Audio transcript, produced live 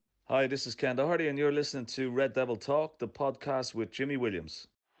Hi, this is Ken Doherty, and you're listening to Red Devil Talk, the podcast with Jimmy Williams.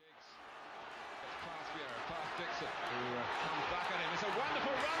 Past Dixon, who comes back at him. It's a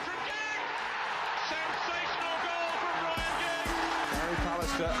wonderful run from Giggs! Sensational goal from Ryan Giggs! Harry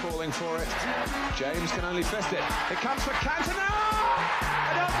Pallister calling for it. James can only fist it. It comes for Cantona!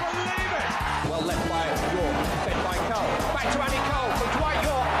 I don't believe it! Well left by York, fed by Cole. Back to Andy Cole from Dwight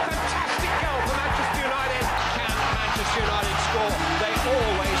York. Fantastic goal for Manchester United. Can Manchester United score? They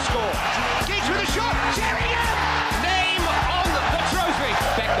always score. Giggs with a shot. Sheringham! Name on the trophy.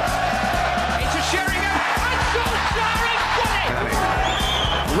 Beckham. It's a Sheringham. And Solskjaer has done it!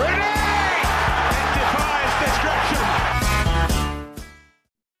 Ready! It defies description.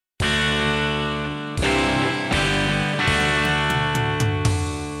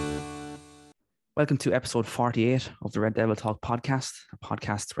 Welcome to episode 48 of the Red Devil Talk podcast, a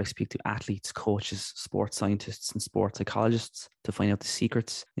podcast where I speak to athletes, coaches, sports scientists, and sports psychologists to find out the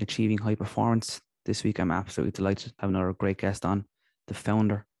secrets in achieving high performance. This week, I'm absolutely delighted to have another great guest on, the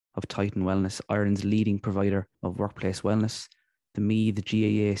founder of Titan Wellness, Ireland's leading provider of workplace wellness, the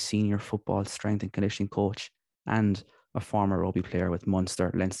GAA senior football strength and conditioning coach, and a former rugby player with Munster,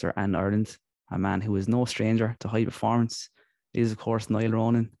 Leinster, and Ireland, a man who is no stranger to high performance. Is of course Niall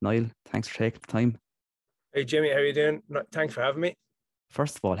Ronan. Niall, thanks for taking the time. Hey Jimmy, how are you doing? Thanks for having me.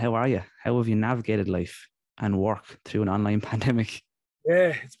 First of all, how are you? How have you navigated life and work through an online pandemic?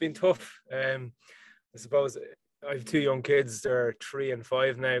 Yeah, it's been tough. I suppose I have two young kids. They're 3 and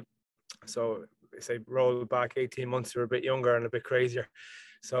 5 now. So if I roll back 18 months, they were a bit younger and a bit crazier.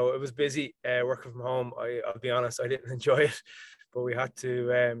 So it was busy working from home. I'll be honest, I didn't enjoy it. But we had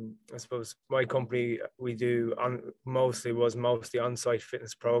to, I suppose my company, we do mostly on-site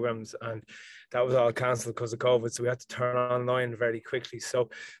fitness programs, and that was all cancelled because of COVID. So we had to turn online very quickly. So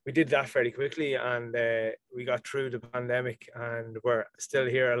we did that very quickly, and we got through the pandemic, and we're still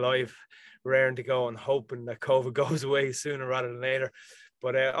here alive, raring to go and hoping that COVID goes away sooner rather than later.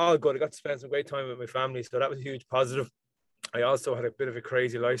 But all good. I got to spend some great time with my family. So that was a huge positive. I also had a bit of a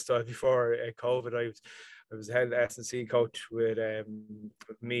crazy lifestyle before COVID. I was head S&C coach with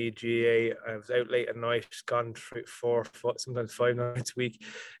me, GA. I was out late at night, gone 4, sometimes 5 nights a week.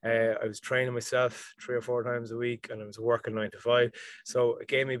 I was training myself 3 or 4 times a week, and I was working 9 to 5. So it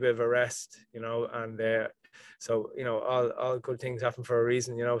gave me a bit of a rest, and so, all good things happen for a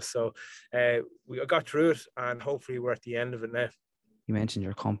reason, So we got through it, and hopefully we're at the end of it now. You mentioned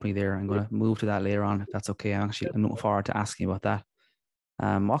your company there. I'm going to move to that later on, if that's okay. I'm looking forward to asking you about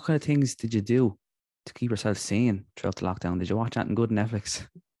that. What kind of things did you do to keep yourself sane throughout the lockdown? Did you watch anything good on Netflix?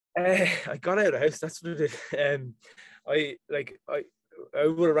 I got out of the house. That's what it did. I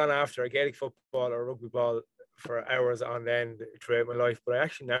would have ran after a Gaelic football or rugby ball for hours on end throughout my life, but I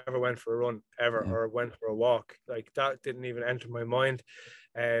actually never went for a run ever or went for a walk. Like, that didn't even enter my mind.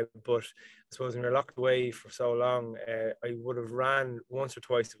 But I suppose when you're locked away for so long, I would have ran once or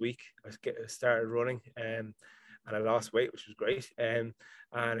twice a week. I started running, and I lost weight, which was great. And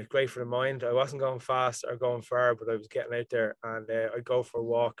it's great for the mind. I wasn't going fast or going far, but I was getting out there, and I'd go for a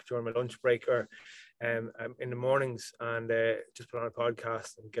walk during my lunch break or in the mornings, and just put on a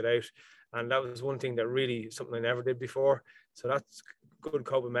podcast and get out. And that was one thing that really, something I never did before. So that's a good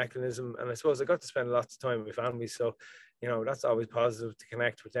coping mechanism. And I suppose I got to spend lots of time with my family. So, that's always positive to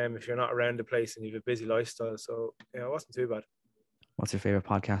connect with them if you're not around the place and you have a busy lifestyle. So, it wasn't too bad. What's your favorite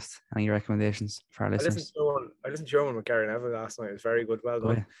podcast? Any recommendations for our listeners? I listened to one with Gary Neville last night. It was very good. Well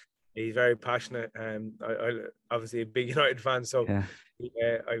done. Yeah. He's very passionate. I obviously a big United fan, so yeah.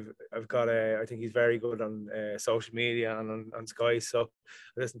 I've got I think he's very good on social media and on Sky. So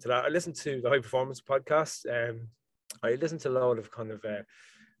I listened to that. I listened to the High Performance podcast. I listened to a lot of kind of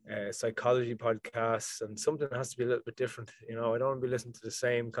psychology podcasts, and something has to be a little bit different. I don't want to be listening to the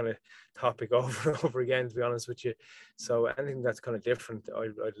same kind of topic over and over again, to be honest with you. So anything that's kind of different,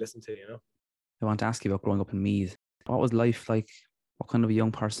 I'd listen to. I want to ask you about growing up in Meath. What was life like? What kind of a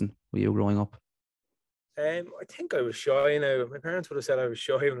young person were you growing up? I think I was shy. My parents would have said I was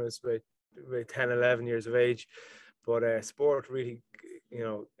shy when I was about 10, 11 years of age. But sport really,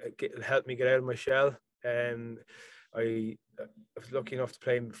 helped me get out of my shell. I was lucky enough to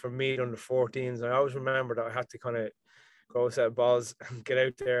play for Meath under 14s. I always remember that I had to kind of grow a set of balls and get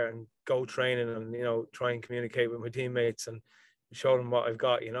out there and go training and, try and communicate with my teammates and show them what I've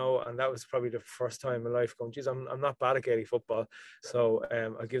got, and that was probably the first time in life going, geez, I'm not bad at Gaelic football. So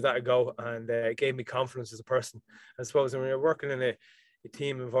I'll give that a go. And it gave me confidence as a person. I suppose when you're working in a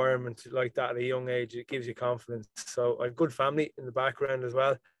team environment like that at a young age, it gives you confidence. So I have good family in the background as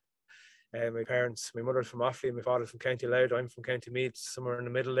well. My parents, my mother's from Offaly, my father's from County Louth. I'm from County Meath, somewhere in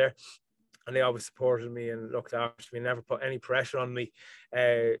the middle there. and they always supported me and looked after me, never put any pressure on me,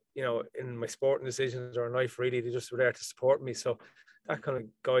 in my sporting decisions or in life, really. They just were there to support me. So that kind of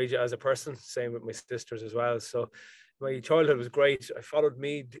guides you as a person. Same with my sisters as well. So my childhood was great. I followed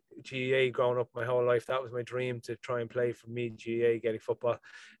Meath GAA growing up my whole life. That was my dream, to try and play for Meath GAA Gaelic football.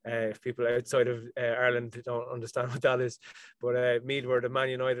 If people outside of Ireland don't understand what that is, but Meath were the Man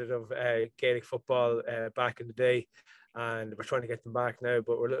United of Gaelic football back in the day. And we're trying to get them back now,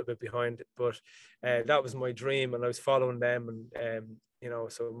 but we're a little bit behind. But that was my dream, and I was following them. And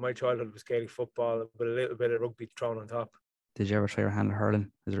so my childhood was Gaelic football with a little bit of rugby thrown on top. Did you ever try your hand at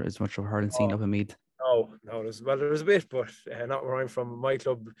hurling? Is there as much of a hurling scene up in Meath? No, there was a bit, but not where I'm from. My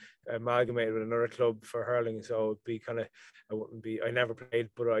club amalgamated with another club for hurling, so it'd be I never played,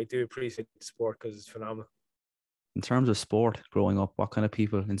 but I do appreciate the sport because it's phenomenal. In terms of sport growing up, what kind of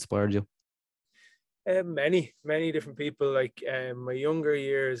people inspired you? Many different people. Like my younger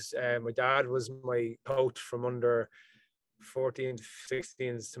years, my dad was my coach from under 14,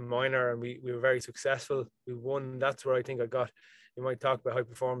 16s to minor, and we were very successful. We won. That's where I think I got. You might talk about high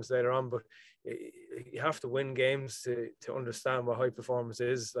performance later on, but you have to win games to understand what high performance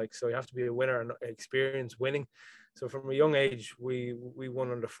is. Like, so you have to be a winner and experience winning. So from a young age, we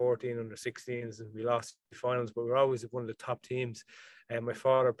won under 14, under 16s, and we lost the finals, but we were always one of the top teams. And my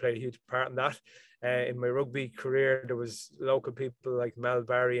father played a huge part in that. In my rugby career, there was local people like Mel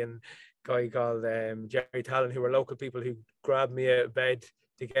Barry and a guy called Jerry Talon, who were local people who grabbed me out of bed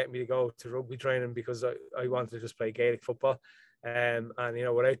to get me to go to rugby training because I wanted to just play Gaelic football. And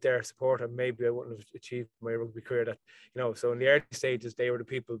without their support, maybe I wouldn't have achieved my rugby career. So in the early stages, they were the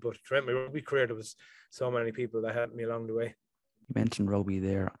people, but throughout my rugby career, there was so many people that helped me along the way. You mentioned rugby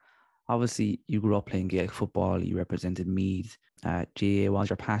there. Obviously, you grew up playing Gaelic football. You represented Meath. GAA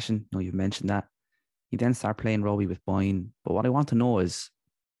was your passion. You've mentioned that. You then start playing rugby with Boyne. But what I want to know is,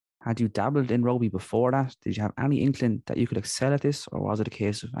 had you dabbled in rugby before that? Did you have any inkling that you could excel at this, or was it a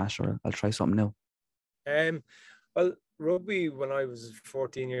case of, sure, I'll try something new? Well, rugby when I was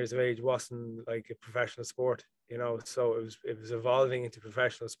 14 years of age wasn't like a professional sport, so it was evolving into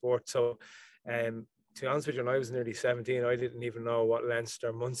professional sport. So to be honest with you, when I was nearly 17, I didn't even know what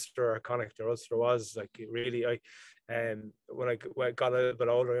Leinster, Munster, or Connacht or Ulster was. Like, when I got a little bit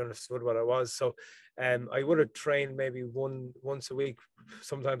older, I understood what it was. So I would have trained maybe once a week.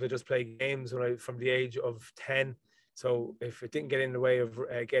 Sometimes I just play games from the age of 10. So if it didn't get in the way of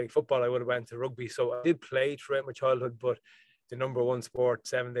Gaelic football, I would have went to rugby. So I did play throughout my childhood, but the number one sport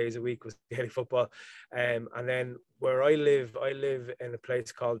 7 days a week was Gaelic football. And then where I live in a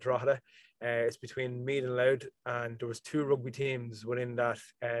place called Drogheda. It's between Meath and Louth, and there was 2 rugby teams within that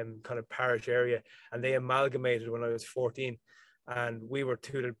kind of parish area, and they amalgamated when I was 14. And we were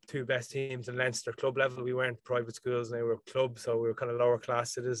two best teams in Leinster club level. We weren't private schools, and they were clubs, so we were kind of lower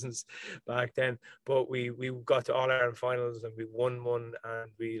class citizens back then. But we got to All-Ireland finals, and we won one, and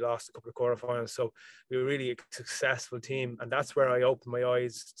we lost a couple of quarterfinals. So we were really a successful team, and that's where I opened my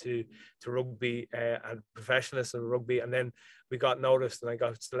eyes to rugby and professionalism of rugby. And then we got noticed, and I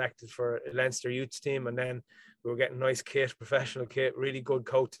got selected for a Leinster youth team, and then we were getting nice kit, professional kit, really good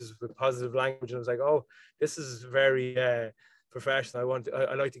coaches with positive language. And I was like, oh, this is very professional.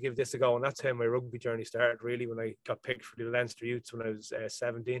 I like to give this a go. And that's how my rugby journey started, really, when I got picked for the Leinster youths when I was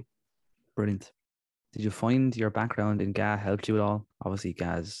 17. Brilliant. Did you find your background in GAA helped you at all? Obviously,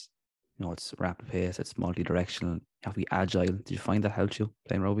 GAA's, it's rapid pace, it's multi-directional, you have to be agile. Did you find that helped you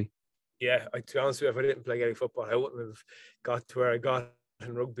playing rugby? Yeah, to be honest with you, if I didn't play Gaelic football, I wouldn't have got to where I got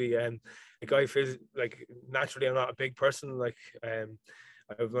in rugby. I feel like naturally I'm not a big person. Like when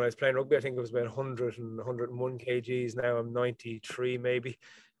I was playing rugby, I think it was about 100 and 101 kgs. Now I'm 93 maybe,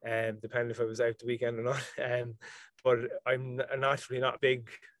 depending if I was out the weekend or not. But I'm naturally not a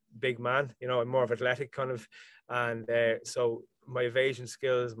big man. I'm more of athletic kind of, and so my evasion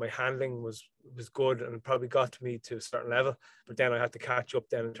skills, my handling was good, and probably got me to a certain level. But then I had to catch up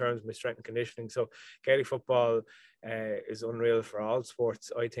then in terms of my strength and conditioning. So Gaelic football is unreal for all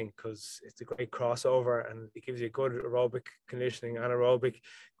sports, I think, because it's a great crossover, and it gives you good aerobic conditioning, anaerobic,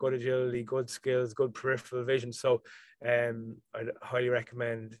 good agility, good skills, good peripheral vision. So I'd highly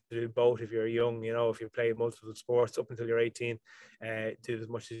recommend to do both if you're young. If you play multiple sports up until you're 18, do as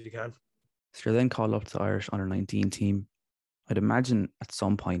much as you can. So you're then called up to Irish under-19 team. I'd imagine at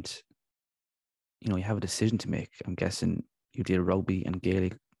some point, you have a decision to make. I'm guessing you did rugby and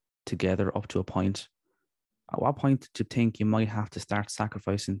Gaelic together up to a point. At what point did you think you might have to start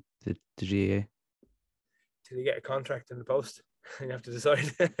sacrificing the GAA? Till you get a contract in the post, you have to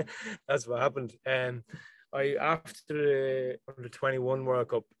decide. That's what happened. After the under-21 World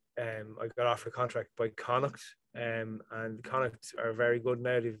Cup, I got offered a contract by Connacht, and Connacht are very good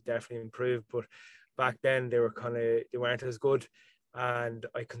now. They've definitely improved, but back then they weren't as good, and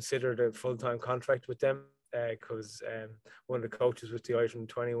I considered a full-time contract with them because one of the coaches with the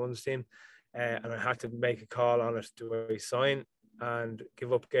Ireland 21s team, and I had to make a call on it. Do I sign and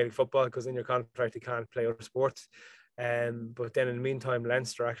give up Gaelic football, because in your contract you can't play other sports? But then in the meantime,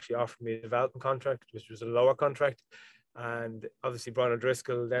 Leinster actually offered me a development contract, which was a lower contract. And obviously Brian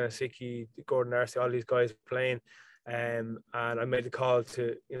O'Driscoll, Dennis Hickey, Gordon Arce, all these guys were playing. And I made the call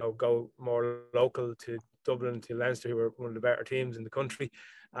to, go more local to Dublin, to Leinster, who were one of the better teams in the country.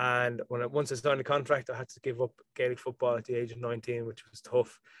 And once I signed the contract, I had to give up Gaelic football at the age of 19, which was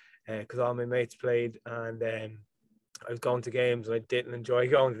tough because all my mates played, and I was going to games and I didn't enjoy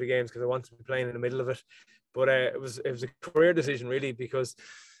going to the games because I wanted to be playing in the middle of it. But it was a career decision, really, because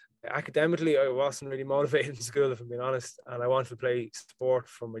academically I wasn't really motivated in school, if I'm being honest, and I wanted to play sport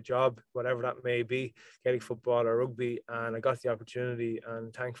for my job, whatever that may be, Gaelic football or rugby, and I got the opportunity,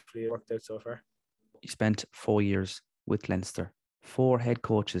 and thankfully it worked out so far. You spent 4 years with Leinster, 4 head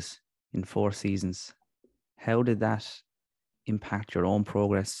coaches in 4 seasons. How did that impact your own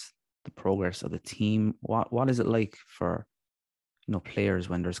progress, the progress of the team? What is it like for players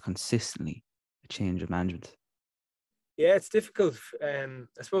when there's consistently a change of management? Yeah, it's difficult. I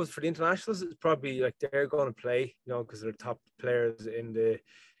suppose for the internationals, it's probably like they're going to play, because they're top players in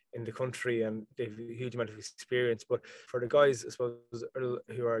the country and they have a huge amount of experience. But for the guys, I suppose,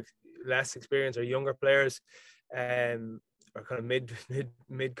 who are less experienced or younger players, or kind of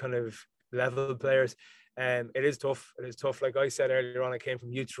mid kind of level players, it is tough. It is tough. Like I said earlier on, I came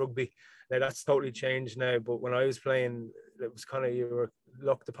from youth rugby. Now that's totally changed now. But when I was playing, it was kind of, you were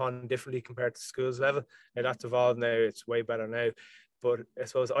looked upon differently compared to schools level. Now that's evolved now. It's way better now. But I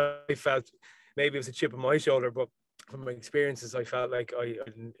suppose I felt maybe it was a chip on my shoulder, but from my experiences, I felt like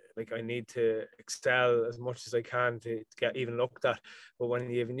I need to excel as much as I can to get even looked at. But when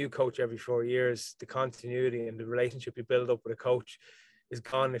you have a new coach every 4 years, the continuity and the relationship you build up with a coach is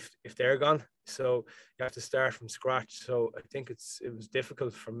gone if they're gone. So you have to start from scratch. So I think it was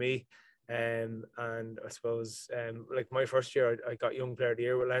difficult for me. And I suppose like my first year, I got Young Player of the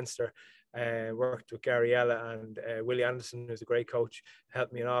Year with Leinster. Worked with Gary Ella and Willie Anderson, who's a great coach,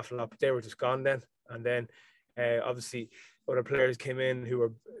 helped me an awful lot. But they were just gone then. And then obviously other players came in who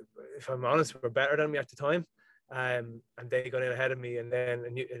were, if I'm honest, were better than me at the time. And they got in ahead of me, and then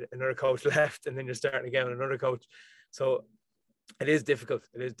another coach left, and then you're starting again with another coach. So it is difficult.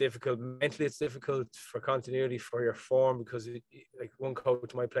 It is difficult. Mentally, it's difficult for continuity for your form, because like one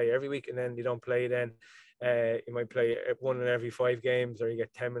coach might play every week and then you don't play then. You might play 1 in every 5 games, or you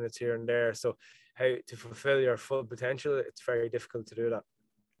get 10 minutes here and there. So how to fulfill your full potential, it's very difficult to do that.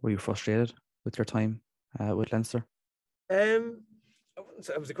 Were you frustrated with your time with Leinster?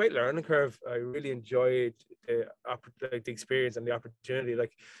 It was a great learning curve. I really enjoyed the experience and the opportunity,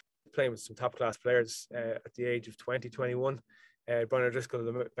 like playing with some top class players at the age of 20, 21. Brian O'Driscoll,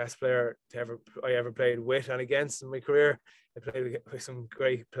 the best player I ever played with and against in my career. I played with some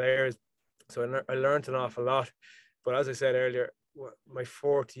great players, so I learned an awful lot. But as I said earlier, my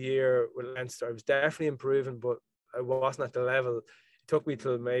 4th year with Leinster, I was definitely improving, but I wasn't at the level. It took me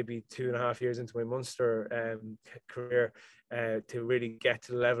till maybe 2.5 years into my Munster career to really get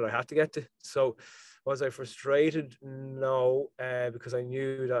to the level I had to get to. So was I frustrated? No, because I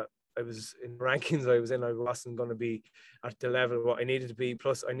knew that I was in rankings I was in, I wasn't going to be at the level what I needed to be.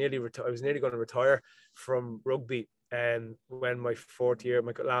 Plus, I was nearly going to retire from rugby, and when my 4th year,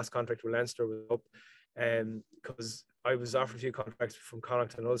 my last contract with Leinster was up, because I was offered a few contracts from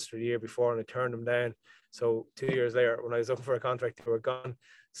Connacht and Ulster the year before, and I turned them down. So 2 years later, when I was looking for a contract, they were gone.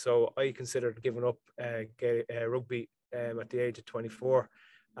 So I considered giving up rugby at the age of 24.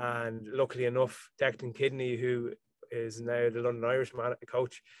 And luckily enough, Declan Kidney, who is now the London Irish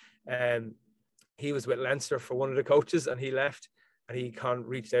coach, he was with Leinster for one of the coaches, and he left, and he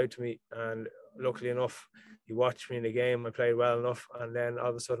reached out to me, and luckily enough he watched me in the game. I played well enough, and then all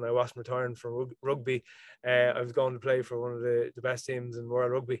of a sudden I wasn't retiring from rugby. I was going to play for one of the best teams in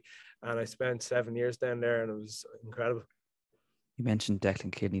world rugby, and I spent 7 years down there, and it was incredible. You mentioned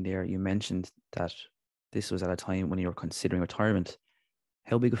Declan Kidney there. You mentioned that this was at a time when you were considering retirement.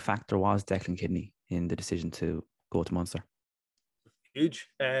 How big a factor was Declan Kidney in the decision to go to Munster? Huge.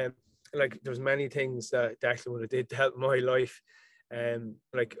 Like there's many things that Declan would have did to help my life.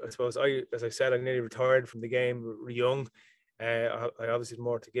 Like I suppose as I said, I nearly retired from the game young. I obviously had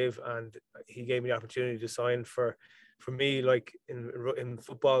more to give, and he gave me the opportunity to sign for me. Like in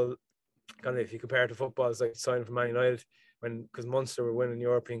football, kind of if you compare it to football, it's like signing for Man United because Munster were winning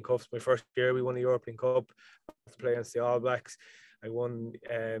European Cups. My first year we won the European Cup to play against the All Blacks. I won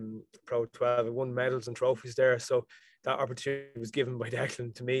Pro 12. I won medals and trophies there. So that opportunity was given by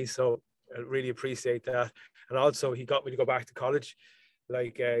Declan to me. So I really appreciate that. And also he got me to go back to college.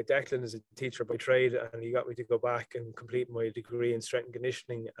 Like Declan is a teacher by trade, and he got me to go back and complete my degree in strength and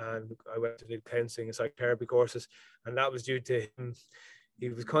conditioning. And I went to do counselling and psychotherapy courses. And that was due to him. He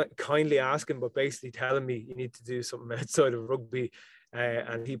was kindly asking, but basically telling me you need to do something outside of rugby.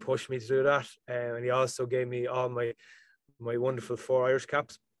 And he pushed me to do that. And he also gave me all my wonderful 4 Irish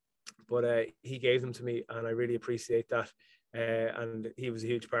caps. But he gave them to me, and I really appreciate that. And he was a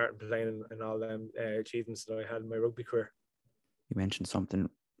huge part in playing in all them achievements that I had in my rugby career. You mentioned something,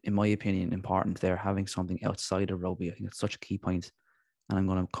 in my opinion, important there, having something outside of rugby. I think it's such a key point, and I'm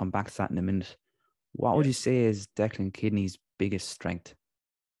going to come back to that in a minute. What would you say is Declan Kidney's biggest strength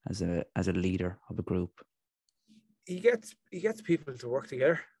as a leader of a group? He gets people to work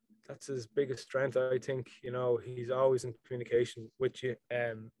together. That's his biggest strength, I think. You know, he's always in communication with you,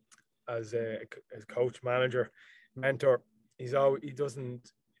 as coach, manager, mentor. He doesn't,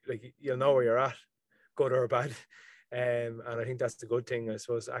 like, you'll know where you're at, good or bad. And I think that's the good thing. I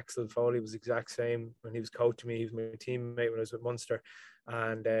suppose Axel Foley was the exact same when he was coaching me. He was my teammate when I was with Munster,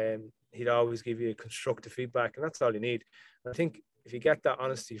 and he'd always give you constructive feedback, and that's all you need. And I think if you get that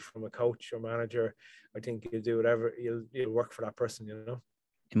honesty from a coach or manager, I think you'll do whatever, you'll work for that person, you know.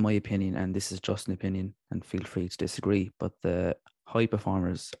 In my opinion, and this is just an opinion, and feel free to disagree, but the high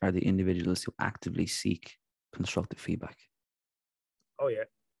performers are the individuals who actively seek constructive feedback. Oh yeah,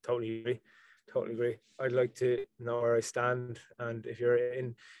 totally agree. I'd like to know where I stand, and if you're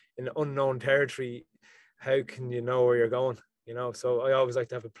in unknown territory, how can you know where you're going? You know, so I always like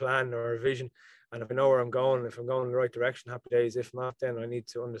to have a plan or a vision, and if I know where I'm going, if I'm going in the right direction, happy days. If not, then I need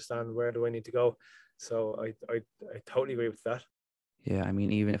to understand where do I need to go. So I totally agree with that. Yeah, I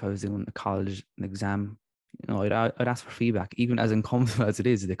mean, even if I was doing an exam, you know, I'd ask for feedback, even as uncomfortable as it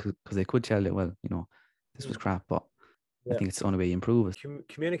is, because they could tell you, well, you know, this was crap, but I think it's the only way you improve it.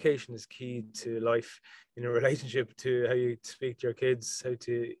 Communication is key to life, in a relationship, to how you speak to your kids, how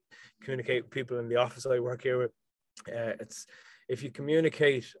to communicate with people in the office I work here with. It's, if you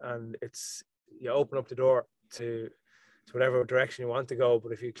communicate and you open up the door to whatever direction you want to go,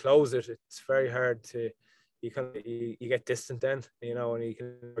 but if you close it, it's very hard to, you get distant then, you know, and you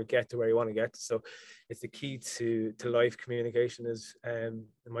can get to where you want to get. So it's the key to life. Communication is,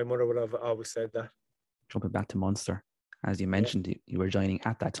 my mother would have always said that. Jumping back to Munster, as you mentioned, you were joining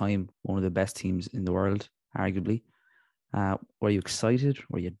at that time one of the best teams in the world, arguably. Were you excited?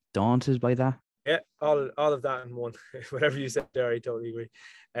 Were you daunted by that? Yeah, all of that in one. Whatever you said there, I totally agree.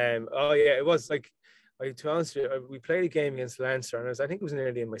 Oh yeah, it was like, to be honest with you, we played a game against Leinster, and I think it was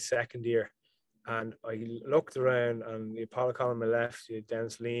nearly in my second year. And I looked around, and you had Paul Collin on my left, you had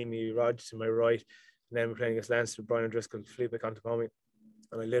Dennis Leamy, Rog to my right, and then we're playing against Leinster, Brian O'Driscoll, Felipe Contepomi,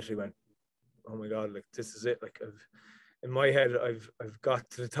 and I literally went, oh my God, like, this is it. Like, in my head, I've got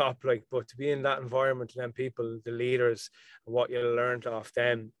to the top, like, but to be in that environment, and then people, the leaders, and what you learned off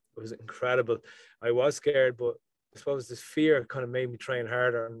them, was incredible. I was scared, but I suppose this fear kind of made me train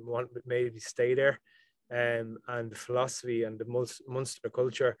harder and made me stay there. And the philosophy and the Munster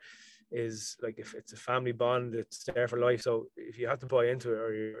culture is like, if it's a family bond, it's there for life. So if you have to buy into it,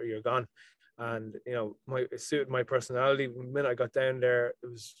 or you're gone. And, you know, it suited my personality. The minute I got down there,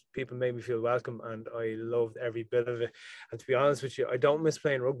 people made me feel welcome, and I loved every bit of it. And to be honest with you, I don't miss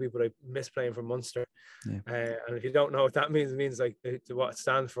playing rugby, but I miss playing for Munster. Yeah. And if you don't know what that means, it means like what it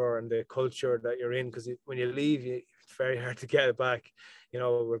stands for and the culture that you're in. Because when you leave, it's very hard to get it back. You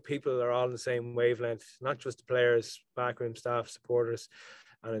know, where people are all on the same wavelength, not just the players, backroom staff, supporters,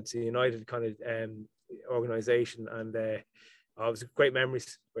 and it's a united kind of organisation. And it was great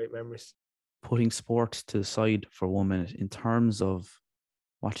memories. Putting sport to the side for 1 minute, in terms of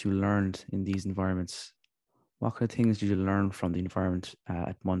what you learned in these environments, what kind of things did you learn from the environment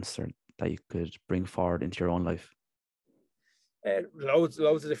at Munster that you could bring forward into your own life? Loads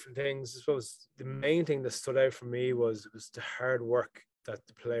of different things. I suppose the main thing that stood out for me was the hard work that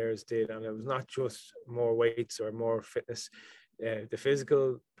the players did, and it was not just more weights or more fitness. The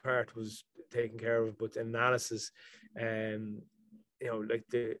physical part was taken care of, but the analysis, you know, like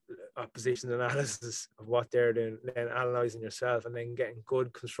the opposition analysis of what they're doing, then analysing yourself, and then getting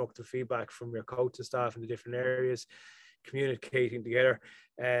good constructive feedback from your coaching staff in the different areas, communicating together.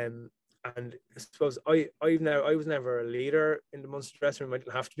 And I suppose I was never a leader in the Munster dressing room. I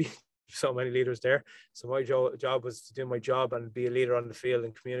didn't have to be. So many leaders there. So my job was to do my job and be a leader on the field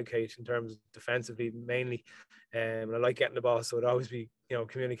and communicate in terms of defensively mainly. And I like getting the ball, so it'd always be, you know,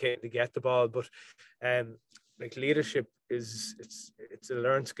 communicating to get the ball. But like, leadership it's a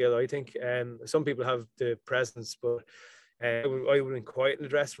learned skill, I think. Some people have the presence, but I would have been quiet in the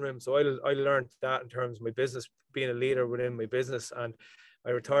dressing room. So I learned that in terms of my business, being a leader within my business. And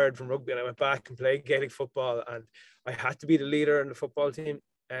I retired from rugby and I went back and played Gaelic football. And I had to be the leader in the football team,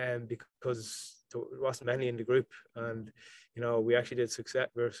 because there wasn't many in the group. And, we actually did success.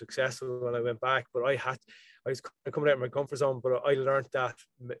 We were successful when I went back, but I was coming out of my comfort zone, but I learned that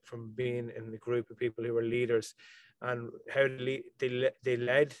from being in the group of people who were leaders, and how they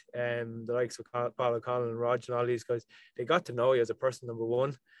led, the likes of Paul O'Connell and Rog and all these guys. They got to know you as a person, number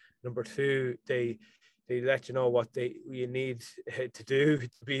one. Number two, they let you know what you need to do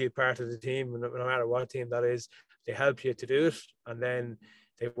to be a part of the team, no matter what team that is. They help you to do it, and then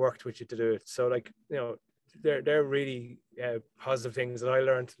they worked with you to do it. So, they're really positive things that I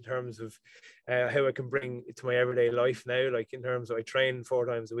learned in terms of how I can bring it to my everyday life now. Like, in terms of, I train 4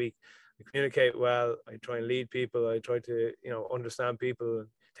 times a week, I communicate well, I try and lead people, I try to understand people and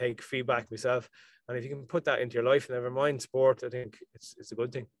take feedback myself. And if you can put that into your life, never mind sport, I think it's a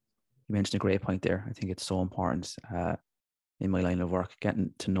good thing. You mentioned a great point there. I think it's so important in my line of work,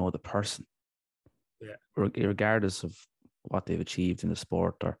 getting to know the person, regardless of what they've achieved in the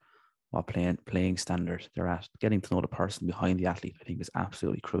sport or what playing standard they're at. Getting to know the person behind the athlete, I think, is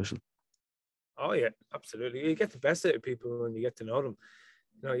absolutely crucial. Oh yeah, absolutely. You get the best out of people when you get to know them.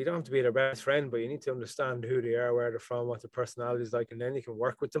 You don't have to be their best friend, but you need to understand who they are, where they're from, what their personality is like, and then you can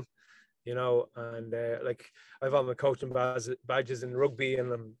work with them. And I've all my coaching badges in rugby,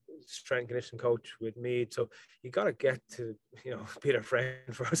 and I'm strength and conditioning coach with Meath. So you got to get to be their friend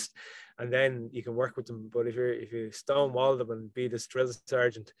first, and then you can work with them. But if you stonewall them and be this drill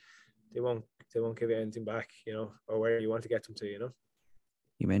sergeant, they won't give you anything back, or where you want to get them to.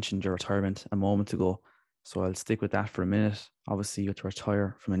 You mentioned your retirement a moment ago, so I'll stick with that for a minute. Obviously, you had to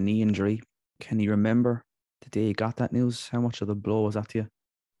retire from a knee injury. Can you remember the day you got that news? How much of the blow was that to you?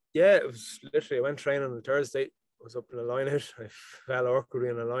 Yeah, it was literally, I went training on Thursday. I was up in a line out. I fell awkwardly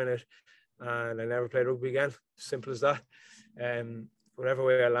in a line out, and I never played rugby again. Simple as that. Whatever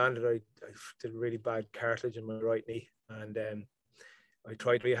way I landed, I did really bad cartilage in my right knee, and I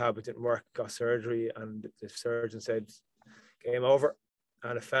tried rehab, it didn't work. Got surgery, and the surgeon said game over.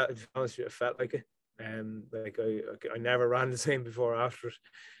 And it felt like it. I never ran the same before or after it.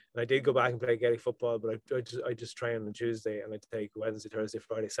 And I did go back and play Gaelic football, but I just train on Tuesday, and I take Wednesday, Thursday,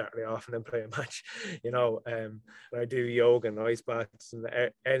 Friday, Saturday off, and then play a match. And I do yoga and ice baths and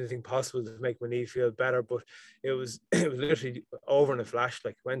anything possible to make my knee feel better. But it was literally over in a flash.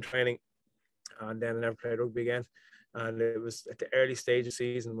 Like, went training, and then I never played rugby again. And it was at the early stage of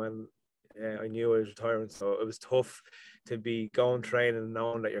season when I knew I was retiring, so it was tough to be going training and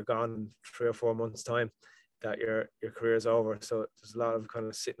knowing that you're gone in 3 or 4 months' time, that your career is over. So there's a lot of kind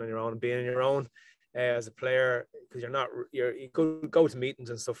of sitting on your own and being on your own as a player, because you could go to meetings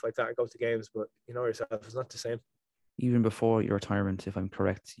and stuff like that, go to games, but yourself, it's not the same. Even before your retirement, if I'm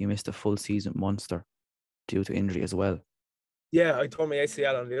correct, you missed a full season at Munster due to injury as well. Yeah, I tore my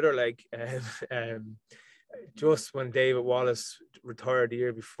ACL on the other leg. Just when David Wallace retired the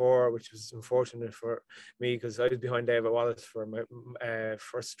year before, which was unfortunate for me, because I was behind David Wallace for my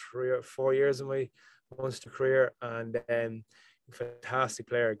first 3 or 4 years of my Munster career, and fantastic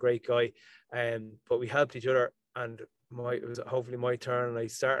player, great guy, but we helped each other, and it was hopefully my turn, and I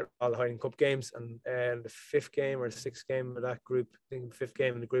started all the Highland Cup games, and the 5th game or 6th game of that group, I think the 5th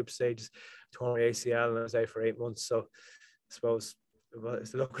game in the group stage, tore my ACL, and I was out for 8 months. So I suppose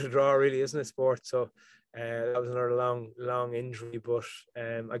it's the luck of the draw, really, isn't it, sport? So that was another long injury, but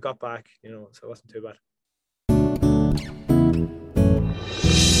I got back, so it wasn't too bad.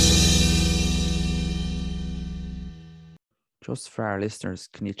 Just for our listeners,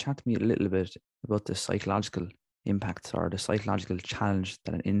 can you chat to me a little bit about the psychological impacts or the psychological challenge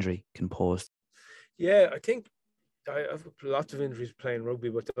that an injury can pose? Yeah, I think I've lots of injuries playing rugby,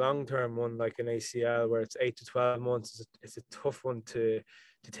 but the long-term one, like an ACL, where it's 8 to 12 months, it's a tough one to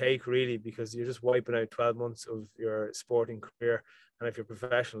take, really, because you're just wiping out 12 months of your sporting career. And if you're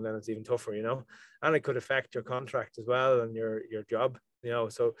professional, then it's even tougher, and it could affect your contract as well and your job,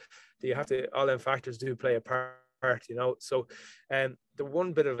 so you have to, all them factors do play a part, so the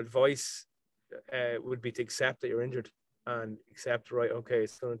one bit of advice would be to accept that you're injured, and accept, right, okay,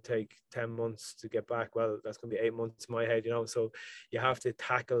 it's going to take 10 months to get back. Well, that's going to be 8 months in my head, so you have to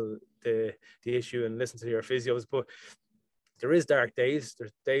tackle the issue and listen to your physios. But there is dark days.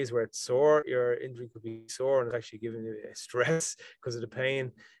 There's days where it's sore. Your injury could be sore and it's actually giving you stress because of the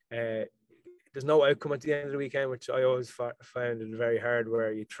pain. There's no outcome at the end of the weekend, which I always found it very hard,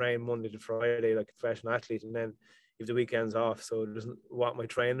 where you train Monday to Friday like a professional athlete, and then you have the weekends off. So it doesn't, what am I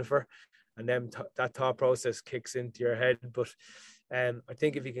training for? And then that thought process kicks into your head. But I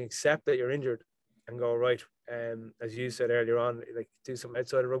think if you can accept that you're injured and go, right, as you said earlier on, like do something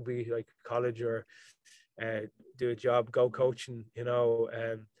outside of rugby, like college, or do a job, go coaching,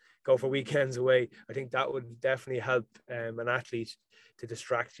 go for weekends away. I think that would definitely help an athlete to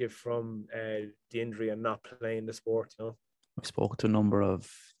distract you from the injury and not playing the sport. I've spoken to a number of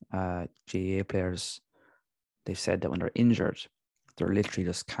GAA players. They've said that when they're injured, they're literally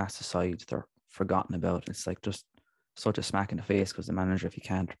just cast aside. They're forgotten about. It's like just such a smack in the face because the manager, if you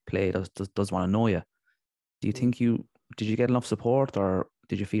can't play, does want to know you. Do you think did you get enough support, or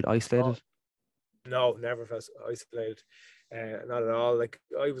did you feel isolated? No, never felt isolated. Not at all. Like,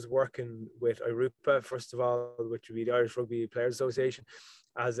 I was working with IRUPA, first of all, which would be the Irish Rugby Players Association,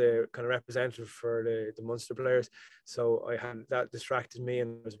 as a kind of representative for the Munster players. So I had that distracted me,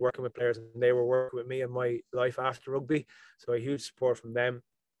 and I was working with players, and they were working with me in my life after rugby. So a huge support from them,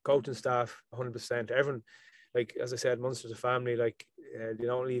 coaching staff, 100%. Everyone, like, as I said, Munster's a family. Like, they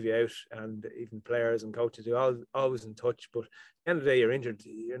don't leave you out, and even players and coaches, they're always in touch. But at the end of the day, you're injured,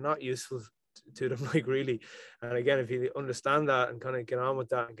 you're not useful to them, like, really. And again, if you understand that and kind of get on with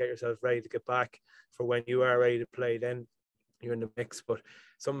that and get yourself ready to get back for when you are ready to play, then you're in the mix. But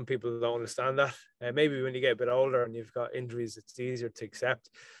some people don't understand that. Maybe when you get a bit older and you've got injuries, it's easier to accept.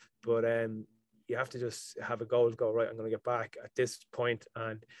 But you have to just have a goal to go, right, I'm going to get back at this point.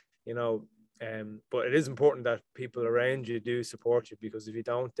 And but it is important that people around you do support you, because if you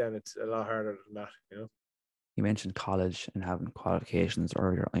don't, then it's a lot harder than that. You mentioned college and having qualifications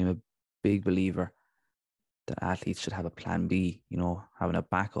earlier. I'm a big believer that athletes should have a plan B, having a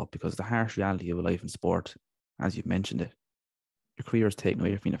backup, because the harsh reality of a life in sport, as you've mentioned it, your career is taken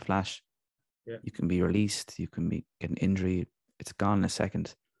away from you in a flash. Yeah. You can be released, you can get an injury, it's gone in a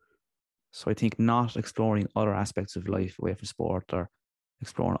second. So I think not exploring other aspects of life away from sport, or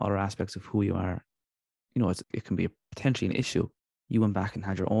exploring other aspects of who you are, it can be potentially an issue. You went back and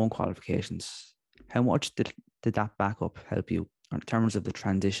had your own qualifications. How much did that backup help you in terms of the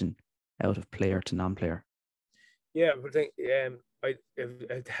transition out of player to non-player? Yeah, I think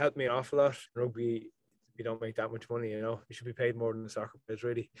it helped me an awful lot. Rugby, you don't make that much money, you should be paid more than the soccer players,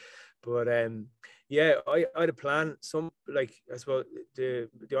 really. But I had a plan. I suppose the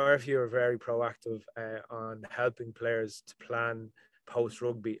RFU are very proactive on helping players to plan post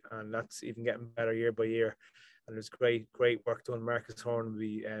rugby, and that's even getting better year by year. And there's great work done. Marcus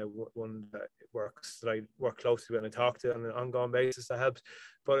Hornby, one that I work closely with and I talk to on an ongoing basis, that helps.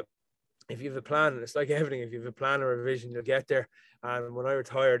 But if you have a plan, it's like everything. If you have a plan or a vision, you'll get there. And when I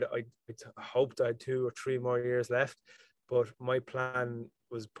retired, I hoped I had 2 or 3 more years left. But my plan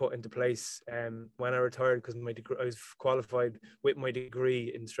was put into place when I retired, because I was qualified with my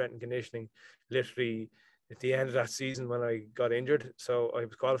degree in strength and conditioning literally at the end of that season when I got injured. So I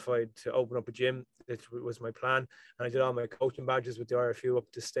was qualified to open up a gym. That was my plan. And I did all my coaching badges with the RFU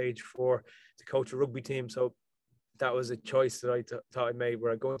up to stage 4 to coach a rugby team. So that was a choice that I thought I made,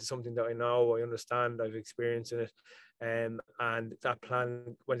 where I go into something that I know, I understand, I've experienced in it. And that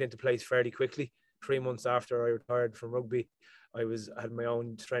plan went into place fairly quickly. 3 months after I retired from rugby, I had my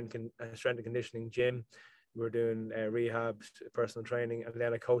own strength and conditioning gym. We were doing rehab, personal training, and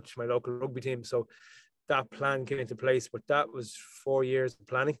then I coached my local rugby team. So that plan came into place, but that was 4 years of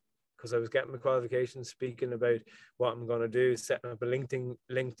planning, because I was getting my qualifications, speaking about what I'm going to do, setting up a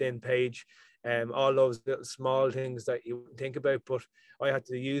LinkedIn page, all those little small things that you wouldn't think about, but I had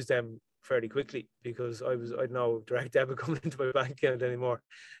to use them fairly quickly, because I'd no direct debit coming into my bank account anymore,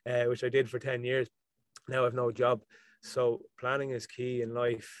 which I did for 10 years. Now I've no job. So planning is key in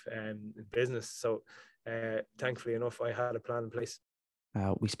life and in business. So thankfully enough, I had a plan in place.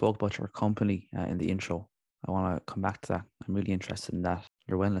 We spoke about your company in the intro. I want to come back to that. I'm really interested in that.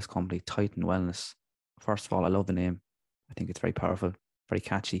 Your wellness company, Titan Wellness. First of all, I love the name. I think it's very powerful, very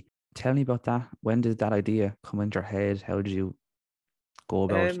catchy. Tell me about that. When did that idea come into your head? How did you go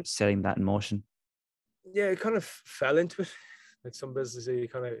about setting that in motion? Yeah, it kind of fell into it. Like some businesses,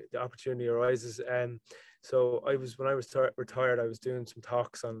 the opportunity arises. So when I was retired, I was doing some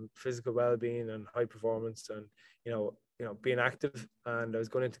talks on physical well-being and high performance, and being active. And I was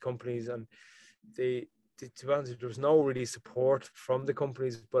going into companies, and to be honest, there was no really support from the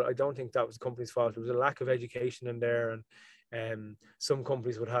companies. But I don't think that was the company's fault. There was a lack of education in there, and some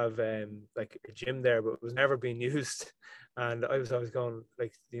companies would have like a gym there, but it was never being used. And I was always going,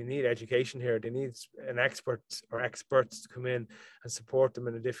 like, you need education here. They need an expert or experts to come in and support them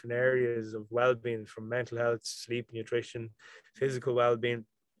in the different areas of well-being, from mental health, sleep, nutrition, physical well-being.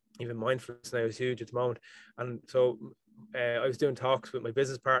 Even mindfulness now is huge at the moment. And so I was doing talks with my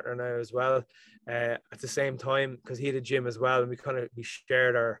business partner now as well at the same time, because he had a gym as well, and we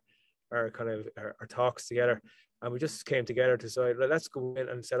shared our talks together. And we just came together to decide, let's go in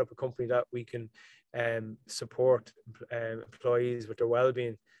and set up a company that we can support employees with their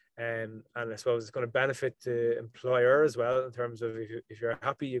well-being. And I suppose it's going to benefit the employer as well, in terms of if you're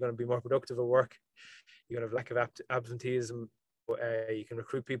happy, you're going to be more productive at work. You're going to have lack of absenteeism. You can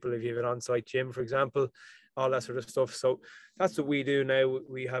recruit people if you have an on-site gym, for example, all that sort of stuff. So that's what we do now.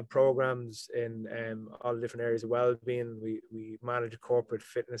 We have programs in all the different areas of well-being. We manage corporate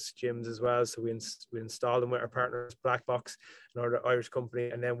fitness gyms as well. So we install them with our partners, Black Box, another Irish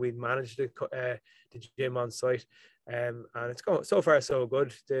company, and then we manage the gym on site. And it's going so far so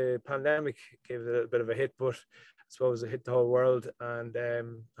good. The pandemic gave it a little bit of a hit, but I suppose it hit the whole world, and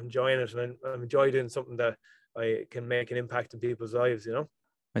I'm enjoying it, and I'm enjoying doing something that I can make an impact in people's lives, you know.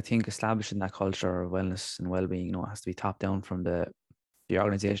 I think establishing that culture of wellness and well-being, you know, has to be top down from the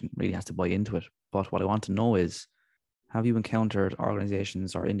organization. Really has to buy into it. But what I want to know is, have you encountered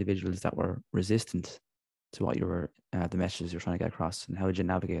organizations or individuals that were resistant to what you were the messages you're trying to get across, and how did you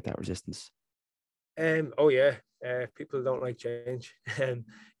navigate that resistance? Oh yeah, people don't like change, and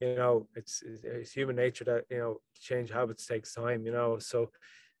you know, it's human nature that, you know, change habits takes time, you know. So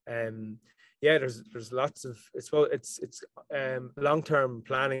yeah, there's lots of, it's long-term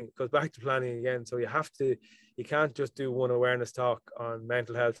planning. It goes back to planning again. So you can't just do one awareness talk on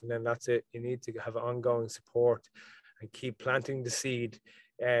mental health and then that's it. You need to have ongoing support and keep planting the seed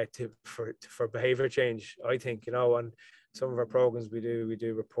for behavior change, I think, you know. And some of our programs we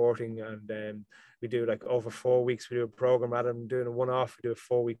do reporting, and we do, like, over 4 weeks we do a program rather than doing a one-off. We do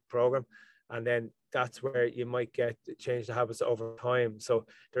a 4-week program, and then that's where you might change the habits over time. So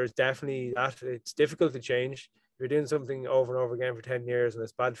there's definitely that. It's difficult to change. If you're doing something over and over again for 10 years and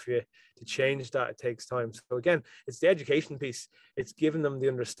it's bad for you, to change that, it takes time. So again, it's the education piece. It's giving them the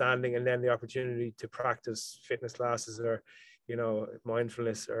understanding and then the opportunity to practice fitness classes or, you know,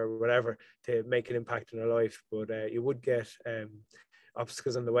 mindfulness or whatever, to make an impact in their life. But you would get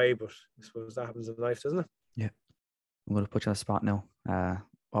obstacles in the way, but I suppose that happens in life, doesn't it? Yeah. I'm going to put you on the spot now.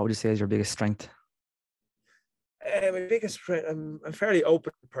 What would you say is your biggest strength? My biggest strength, I'm a fairly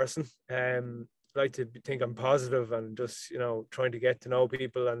open person. Like to think I'm positive and just, you know, trying to get to know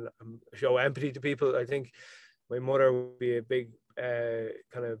people and show empathy to people. I think my mother would be a big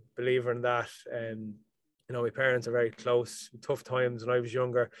kind of believer in that. You know, my parents are very close, tough times when I was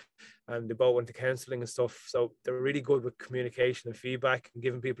younger, and they both went to counselling and stuff. So they're really good with communication and feedback and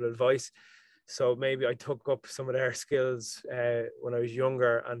giving people advice. So maybe I took up some of their skills when I was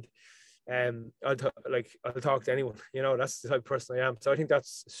younger, and I'll talk to anyone, you know. That's the type of person I am. So I think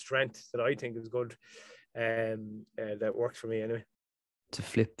that's strength that I think is good, that works for me anyway. To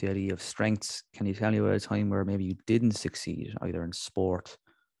flip the idea of strengths, can you tell me about a time where maybe you didn't succeed, either in sport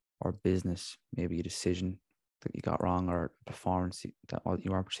or business, maybe a decision that you got wrong or a performance that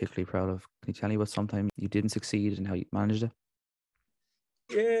you weren't particularly proud of? Can you tell me about sometime you didn't succeed and how you managed it?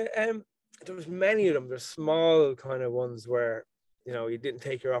 Yeah, there was many of them. There's small kind of ones where, you know, you didn't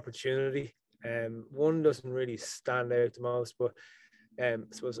take your opportunity. One doesn't really stand out the most, but I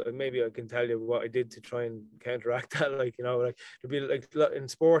suppose maybe I can tell you what I did to try and counteract that. Like, you know, like there'd be, like, in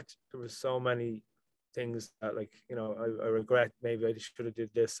sport, there was so many things that, like, you know, I regret. Maybe I should have did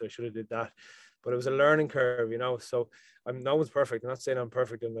this, I should have did that, but it was a learning curve, you know. So no one's perfect. I'm not saying I'm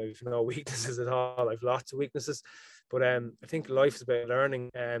perfect and I've no weaknesses at all. I've lots of weaknesses, but I think life is about learning.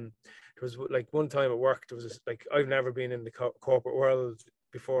 There was, like, one time at work, there was like, I've never been in the corporate world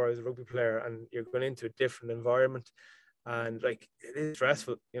before. I was a rugby player, and you're going into a different environment, and, like, it is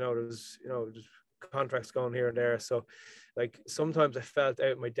stressful, you know. There's, you know, just contracts going here and there. So, like, sometimes I felt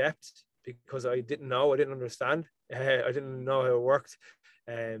out of my depth because I didn't understand. I didn't know how it worked.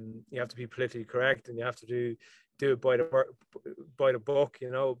 You have to be politically correct, and you have to do it by the book, you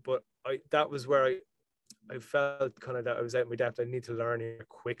know. But that was where I felt kind of that I was out of my depth. I need to learn here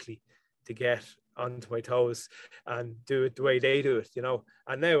quickly to get onto my toes and do it the way they do it, you know.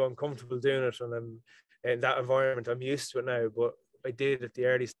 And now I'm comfortable doing it, and I'm in that environment. I'm used to it now. But I did, at the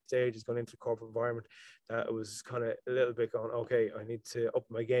early stages going into the corporate environment, that it was kind of a little bit going, okay, I need to up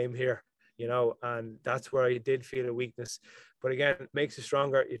my game here, you know. And that's where I did feel a weakness. But again, it makes you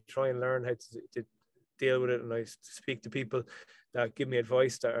stronger. You try and learn how to deal with it. And I speak to people that give me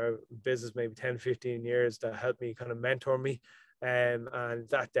advice that are in business maybe 10, 15 years, that help me, kind of mentor me. And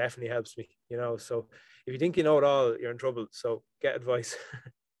that definitely helps me, you know. So if you think you know it all, you're in trouble. So get advice.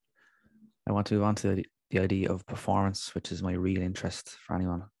 I want to move on to the idea of performance, which is my real interest. For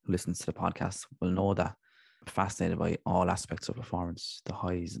anyone who listens to the podcast will know that I'm fascinated by all aspects of performance, the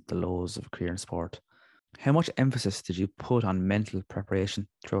highs, the lows of a career in sport. How much emphasis did you put on mental preparation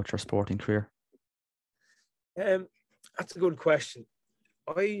throughout your sporting career? That's a good question.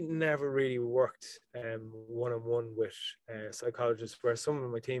 I never really worked one-on-one with psychologists, where some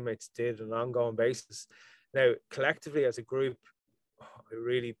of my teammates did on an ongoing basis. Now, collectively as a group, I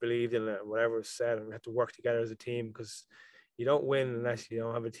really believed in it, and whatever was said, and we had to work together as a team, because you don't win unless you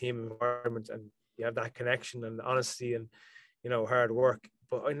don't have a team environment and you have that connection and honesty and, hard work.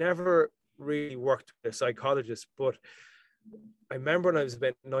 But I never really worked with a psychologist. But I remember when I was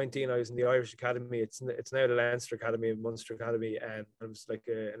about 19, I was in the Irish Academy. It's now the Leinster Academy and Munster Academy, and it was like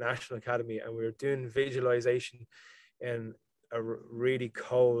a national academy, and we were doing visualization in a really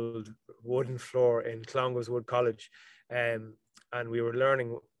cold wooden floor in Clongowes Wood College. And we were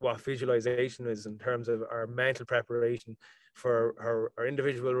learning what visualization is in terms of our mental preparation for our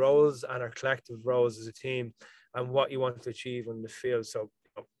individual roles and our collective roles as a team, and what you want to achieve on the field. So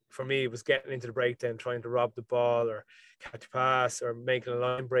for me, it was getting into the breakdown, trying to rob the ball or catch a pass or making a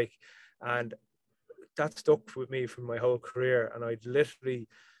line break. And that stuck with me for my whole career.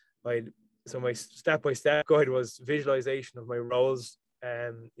 And so my step-by-step guide was visualization of my roles,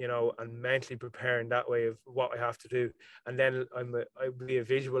 and mentally preparing that way of what I have to do. And then I'd be a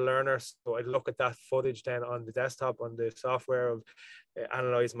visual learner, so I'd look at that footage then on the desktop, on the software, of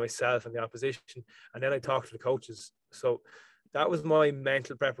analyze myself and the opposition, and then I talk to the coaches. So that was my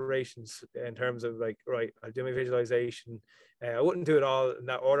mental preparations in terms of like, right, I'll do my visualization. I wouldn't do it all in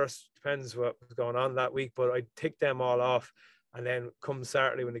that order, depends what was going on that week, but I'd tick them all off. And then come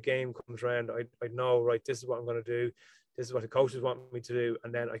Saturday, when the game comes around, I'd know, right, this is what I'm going to do. This is what the coaches want me to do.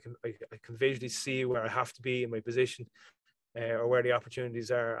 And then I can visually see where I have to be in my position, or where the opportunities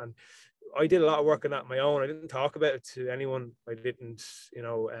are. And I did a lot of work on that on my own. I didn't talk about it to anyone. I didn't,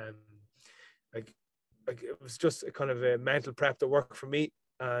 it was just a kind of a mental prep that worked for me.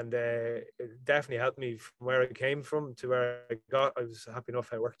 And it definitely helped me from where I came from to where I got. I was happy enough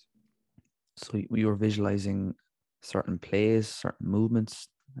how it worked. So you were visualizing certain plays, certain movements,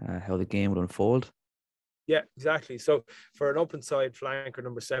 how the game would unfold? Yeah, exactly. So for an open side flanker,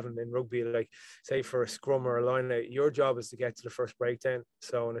 number 7 in rugby, like say for a scrum or a line out, your job is to get to the first breakdown.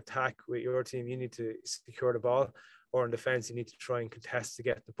 So in attack with your team, you need to secure the ball, or in defense, you need to try and contest to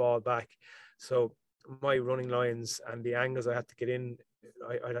get the ball back. So my running lines and the angles I had to get in,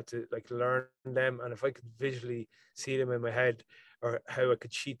 I'd have to like learn them. And if I could visually see them in my head, or how I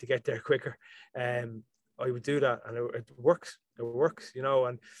could cheat to get there quicker, I would do that, and it works. It works,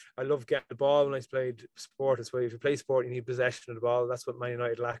 and I love getting the ball when I played sport. As well, if you play sport, you need possession of the ball. That's what Man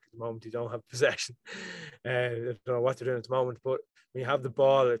United lack at the moment. You don't have possession. I don't know what they're doing at the moment, but when you have the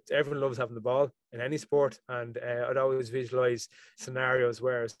ball, everyone loves having the ball in any sport. And I'd always visualize scenarios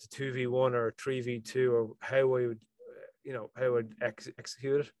where it's 2v1 or 3v2, or how I would, how I would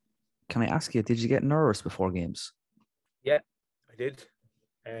execute it. Can I ask you, did you get nervous before games? Yeah, I did.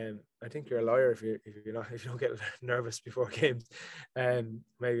 I think you're a liar if you don't get nervous before games.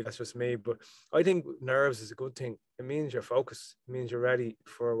 Maybe that's just me, but I think nerves is a good thing. It means you're focused. It means you're ready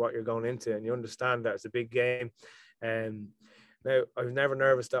for what you're going into, and you understand that it's a big game. Now I was never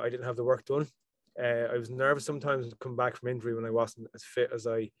nervous that I didn't have the work done. I was nervous sometimes to come back from injury when I wasn't as fit as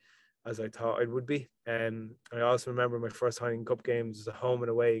I thought I would be. I also remember my first Heineken Cup games was at home and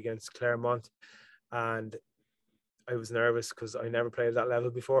away against Claremont, and I was nervous because I never played at that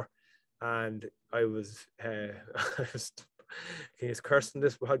level before, and I was can you curse in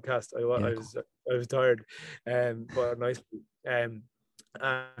this podcast? I was tired, but nice. And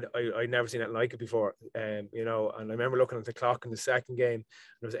I never seen it like it before, and I remember looking at the clock in the second game, and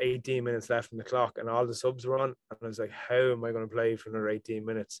there was 18 minutes left in the clock, and all the subs were on, and I was like, how am I going to play for another 18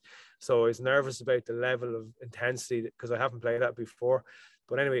 minutes? So I was nervous about the level of intensity, because I haven't played that before.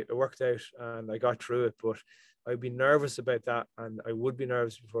 But anyway, it worked out and I got through it. But I'd be nervous about that, and I would be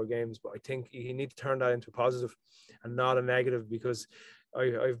nervous before games, but I think you need to turn that into a positive and not a negative, because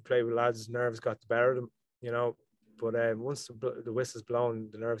I've played with lads, nerves got the better of them, but once the whistle's blown,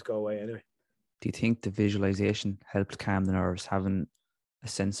 the nerves go away anyway. Do you think the visualization helped calm the nerves, having a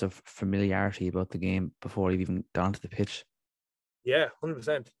sense of familiarity about the game before you've even gone to the pitch? Yeah,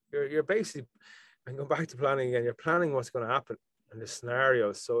 100%. You're basically, and going back to planning again, you're planning what's going to happen and the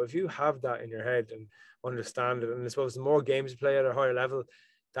scenarios. So if you have that in your head and understand it, and I suppose the more games you play at a higher level,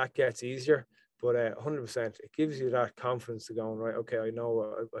 that gets easier. But 100%, it gives you that confidence to go, right, okay, I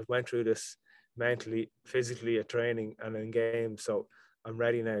know I went through this mentally, physically at training and in games, so I'm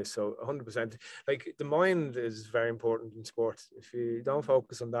ready now. So 100%, like the mind is very important in sports. If you don't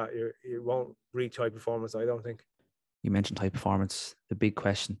focus on that, you won't reach high performance, I don't think. You mentioned high performance. The big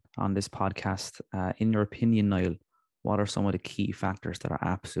question on this podcast, in your opinion, Niall, what are some of the key factors that are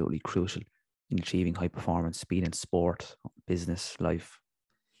absolutely crucial in achieving high performance, be it in sport, business, life?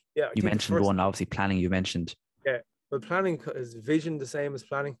 Yeah, you mentioned one, obviously planning. You mentioned Well, planning is vision the same as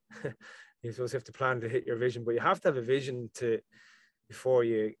planning. You're supposed to have to plan to hit your vision, but you have to have a vision before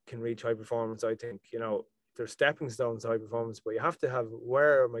you can reach high performance. I think, there's stepping stones to high performance, but you have to have,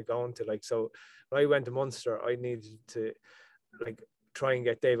 where am I going to? Like, so when I went to Munster, I needed to try and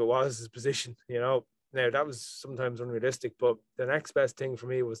get David Wallace's position, Now that was sometimes unrealistic, but the next best thing for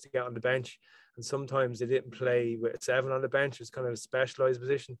me was to get on the bench. And sometimes they didn't play with a 7 on the bench. It was kind of a specialized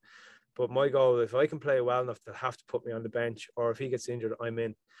position. But my goal, if I can play well enough, they'll have to put me on the bench, or if he gets injured, I'm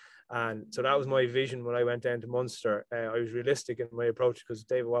in. And so that was my vision when I went down to Munster. I was realistic in my approach because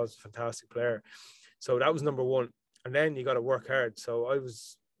David Wallace is a fantastic player. So that was number one. And then you got to work hard. So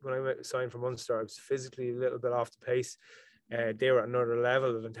when I signed for Munster, I was physically a little bit off the pace. They were at another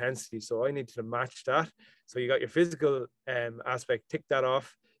level of intensity. So I needed to match that. So you got your physical aspect, tick that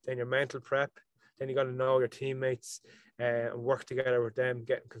off. Then your mental prep. Then you got to know your teammates and work together with them,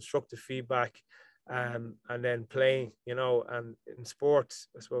 getting constructive feedback, and then playing, and in sports,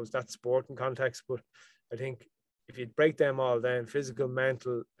 I suppose that's sport in context. But I think if you break them all down, physical,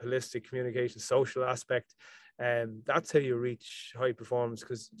 mental, holistic communication, social aspect, that's how you reach high performance,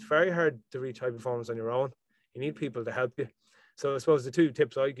 because it's very hard to reach high performance on your own. You need people to help you. So I suppose the 2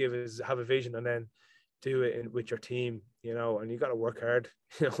 tips I give is have a vision and then do it with your team, and you got to work hard.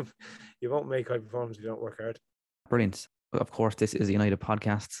 You won't make high performance if you don't work hard. Brilliant. Of course, this is a United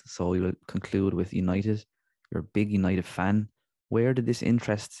podcast, so we will conclude with United. You're a big United fan. Where did this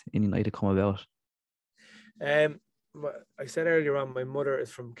interest in United come about? I said earlier on, my mother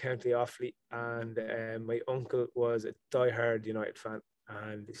is from County Offaly, and my uncle was a diehard United fan,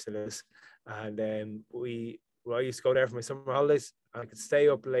 and he still is. And I used to go there for my summer holidays. I could stay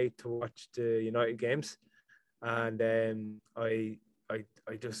up late to watch the United games, and I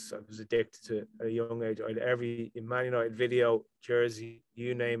was addicted to it at a young age. I had every Man United video, jersey,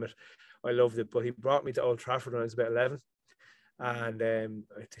 you name it. I loved it. But he brought me to Old Trafford when I was about 11. And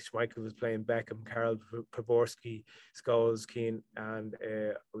I think Schmeichel was playing Beckham, Karel Poborski, Scholes, Keane, and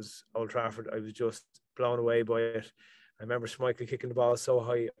it was Old Trafford. I was just blown away by it. I remember Schmeichel kicking the ball so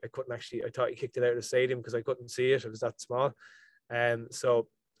high, I thought he kicked it out of the stadium because I couldn't see it. It was that small. So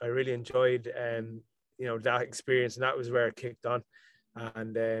I really enjoyed, that experience, and that was where it kicked on.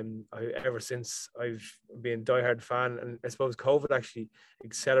 And ever since, I've been a diehard fan, and I suppose COVID actually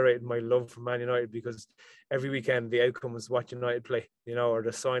accelerated my love for Man United, because every weekend the outcome was watching United play, or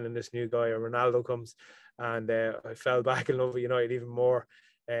they're signing this new guy, or Ronaldo comes, and I fell back in love with United even more,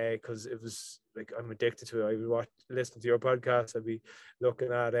 because it was like I'm addicted to it. I would listen to your podcast, I'd be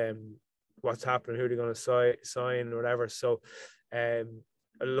looking at what's happening, who they're going to sign or whatever. So I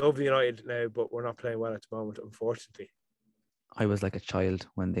love United now, but we're not playing well at the moment, unfortunately. I was like a child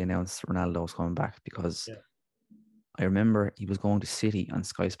when they announced Ronaldo was coming back, because I remember he was going to City on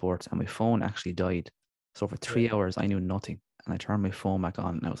Sky Sports, and my phone actually died. So for 3 hours, I knew nothing. And I turned my phone back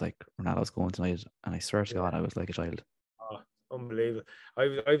on, and I was like, Ronaldo's going tonight. And I swear to God, I was like a child. Oh, unbelievable. I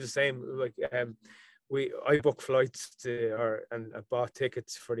was the same. Like, I booked flights and I bought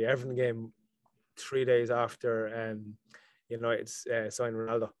tickets for the Everton game 3 days after United's signed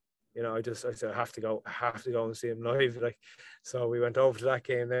Ronaldo. I said I have to go and see him live. So we went over to that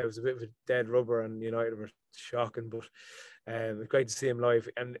game. There was a bit of a dead rubber, and United were shocking, but it was great to see him live.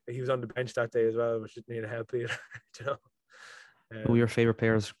 And he was on the bench that day as well, which didn't need help either. Who were your favourite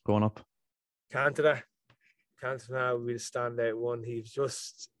players growing up? Cantona would be the standout one. He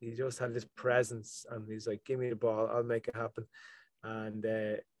just had this presence, and he's like, give me the ball, I'll make it happen. And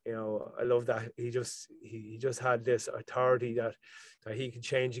I love that he just had this authority that he could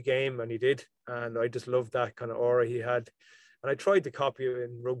change a game, and he did. And I just loved that kind of aura he had. And I tried to copy it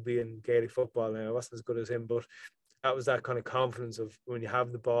in rugby and Gaelic football. Now I wasn't as good as him, but that was that kind of confidence of when you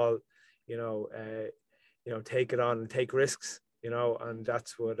have the ball, take it on and take risks, and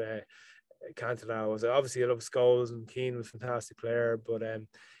that's what Cantona was. Obviously, I love Scholes, and Keane was a fantastic player, but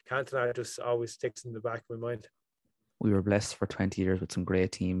Cantona just always sticks in the back of my mind. We were blessed for 20 years with some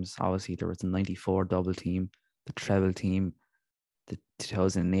great teams. Obviously, there was the 94 double team, the treble team, the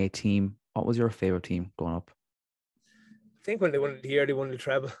 2008 team. What was your favourite team growing up? I think when they won the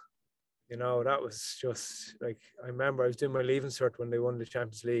treble. That was just like, I remember I was doing my leaving cert when they won the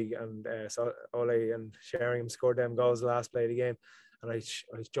Champions League, and saw Ole and Sheringham scored them goals the last play of the game, and I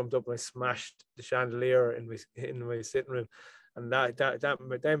jumped up and I smashed the chandelier in my sitting room, and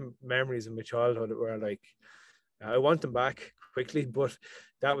them memories of my childhood were like, I want them back quickly, but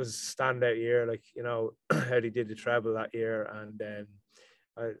that was a standout year, how they did the treble that year, and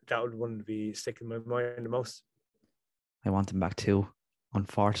that would one to be sticking in my mind the most. I want them back too.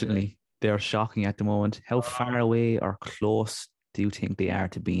 Unfortunately, they're shocking at the moment. How far away or close do you think they are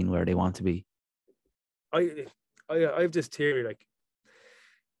to being where they want to be? I I've this theory, like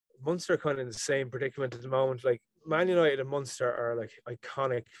Munster are kind of in the same predicament at the moment. Like Man United and Munster are like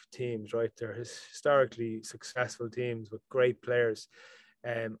iconic teams, right? They're historically successful teams with great players.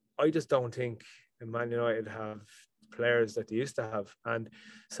 I just don't think Man United have players that they used to have, and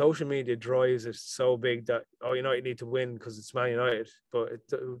social media drives it so big that United need to win because it's Man United, but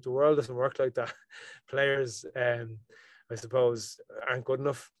the world doesn't work like that. Players, I suppose, aren't good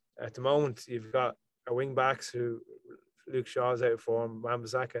enough at the moment. You've got our wing backs who Luke Shaw's out of form,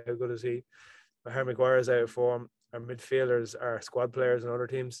 Wan-Bissaka, how good is he? Harry Maguire's out of form. Our midfielders are squad players in other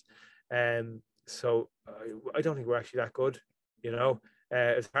teams, so I don't think we're actually that good.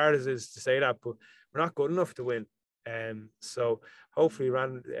 As hard as it is to say that, but we're not good enough to win. So hopefully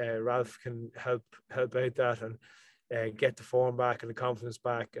Ralph can help out that and get the form back and the confidence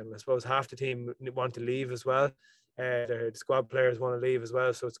back. And I suppose half the team want to leave as well. The squad players want to leave as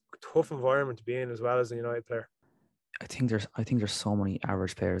well. So it's a tough environment to be in as well as a United player. I think there's so many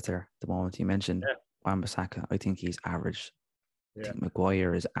average players there at the moment. You mentioned Wan-Bissaka. I think he's average. I think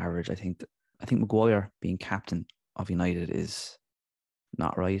Maguire is average. I think Maguire being captain of United is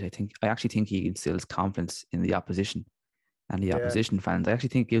not right. I actually think he instills confidence in the opposition and the opposition fans. I actually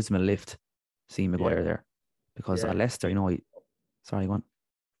think it gives them a lift seeing Maguire there, because at Leicester, sorry, go on.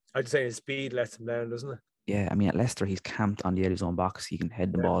 I'd say his speed lets him down, doesn't it? Yeah, I mean, at Leicester, he's camped on the edge of his own box. He can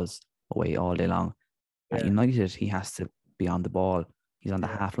head the balls away all day long. At United, he has to be on the ball. He's on the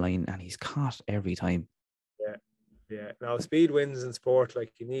half line and he's caught every time. Yeah. Now, speed wins in sport.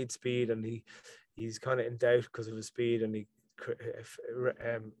 Like, you need speed, and he's kind of in doubt because of his speed, and he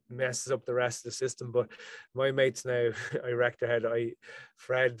messes up the rest of the system. But my mates now, I wreck their head.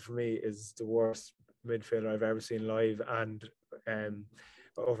 Fred, for me, is the worst midfielder I've ever seen live. And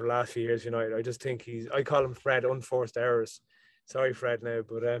over the last few years, I just think I call him Fred Unforced Errors. Sorry, Fred, now,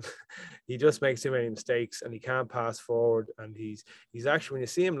 but he just makes too many mistakes and he can't pass forward. And he's actually, when you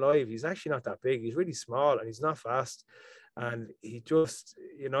see him live, he's actually not that big. He's really small and he's not fast. And he just,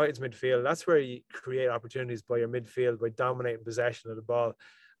 United's midfield, that's where you create opportunities by your midfield, by dominating possession of the ball.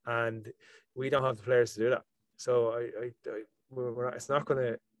 And we don't have the players to do that. So it's not going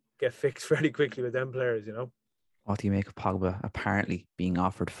to get fixed very quickly with them players, What do you make of Pogba apparently being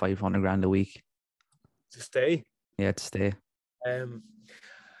offered $500,000 a week? To stay? Yeah, to stay.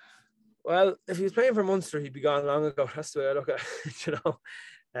 Well, if he was playing for Munster, he'd be gone long ago. That's the way I look at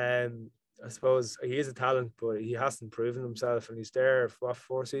it, I suppose he is a talent, but he hasn't proven himself, and he's there for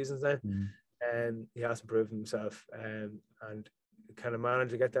 4 seasons now. And he hasn't proven himself. And can a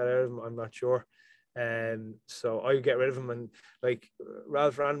manager get that out of him? I'm not sure. So I would get rid of him. And like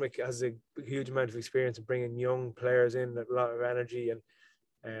Ralph Rangnick has a huge amount of experience in bringing young players in, a lot of energy, and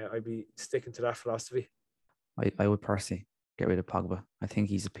I'd be sticking to that philosophy. I would personally get rid of Pogba. I think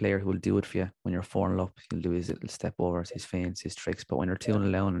he's a player who will do it for you when you're 4-0 up. He'll do his little step overs, his feints, his tricks. But when you're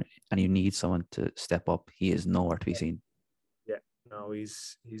 2-0 down and you need someone to step up, he is nowhere to be seen. Yeah, no,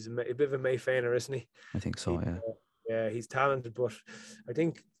 he's a bit of a May feiner, isn't he? I think so. Yeah, he's talented, but I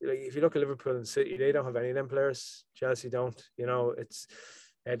think if you look at Liverpool and City, they don't have any of them players. Chelsea don't. It's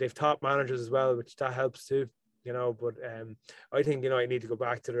they've top managers as well, which that helps too. But I think I need to go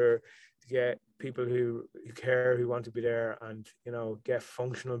back to get people who care, who want to be there, and get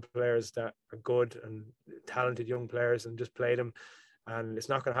functional players that are good and talented young players, and just play them. And it's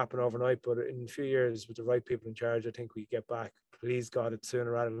not going to happen overnight, but in a few years with the right people in charge, I think we get back. Please God, it's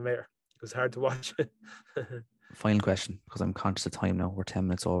sooner rather than later. It's hard to watch. Final question, because I'm conscious of time now. We're 10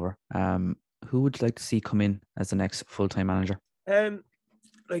 minutes over. Who would you like to see come in as the next full-time manager?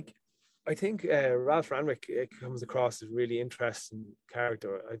 I think Ralph Rangnick comes across as a really interesting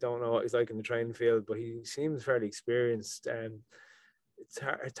character. I don't know what he's like in the training field, but he seems fairly experienced.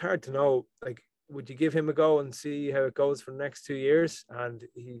 It's hard to know. Like, would you give him a go and see how it goes for the next 2 years? And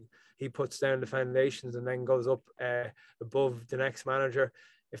he puts down the foundations and then goes up above the next manager.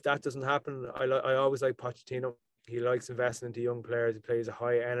 If that doesn't happen, I always like Pochettino. He likes investing into young players. He plays a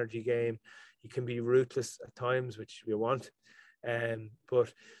high energy game. He can be ruthless at times, which we want.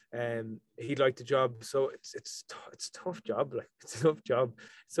 But he'd like the job. So it's a tough job. Like, it's a tough job.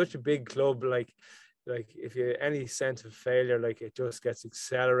 It's such a big club. Like if you any sense of failure, like, it just gets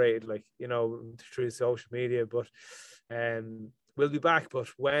accelerated, like, through social media. But we'll be back. But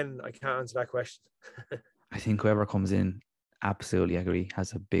when, I can't answer that question. I think whoever comes in, absolutely agree,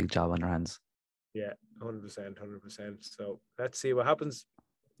 has a big job on their hands. Yeah, 100%. So let's see what happens.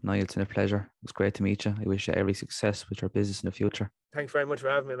 Niall, it's been a pleasure. It was great to meet you. I wish you every success with your business in the future. Thanks very much for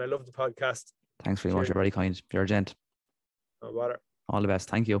having me, and I love the podcast. Thanks very much. You're very kind. You're a gent. No bother. All the best.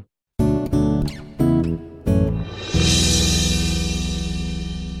 Thank you.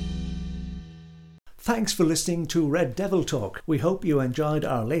 Thanks for listening to Red Devil Talk. We hope you enjoyed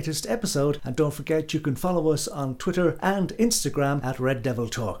our latest episode, and don't forget you can follow us on Twitter and Instagram at Red Devil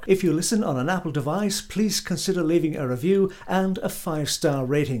Talk. If you listen on an Apple device, please consider leaving a review and a 5-star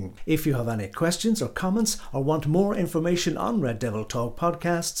rating. If you have any questions or comments or want more information on Red Devil Talk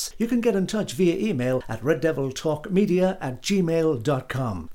podcasts, you can get in touch via email at reddeviltalkmedia@gmail.com.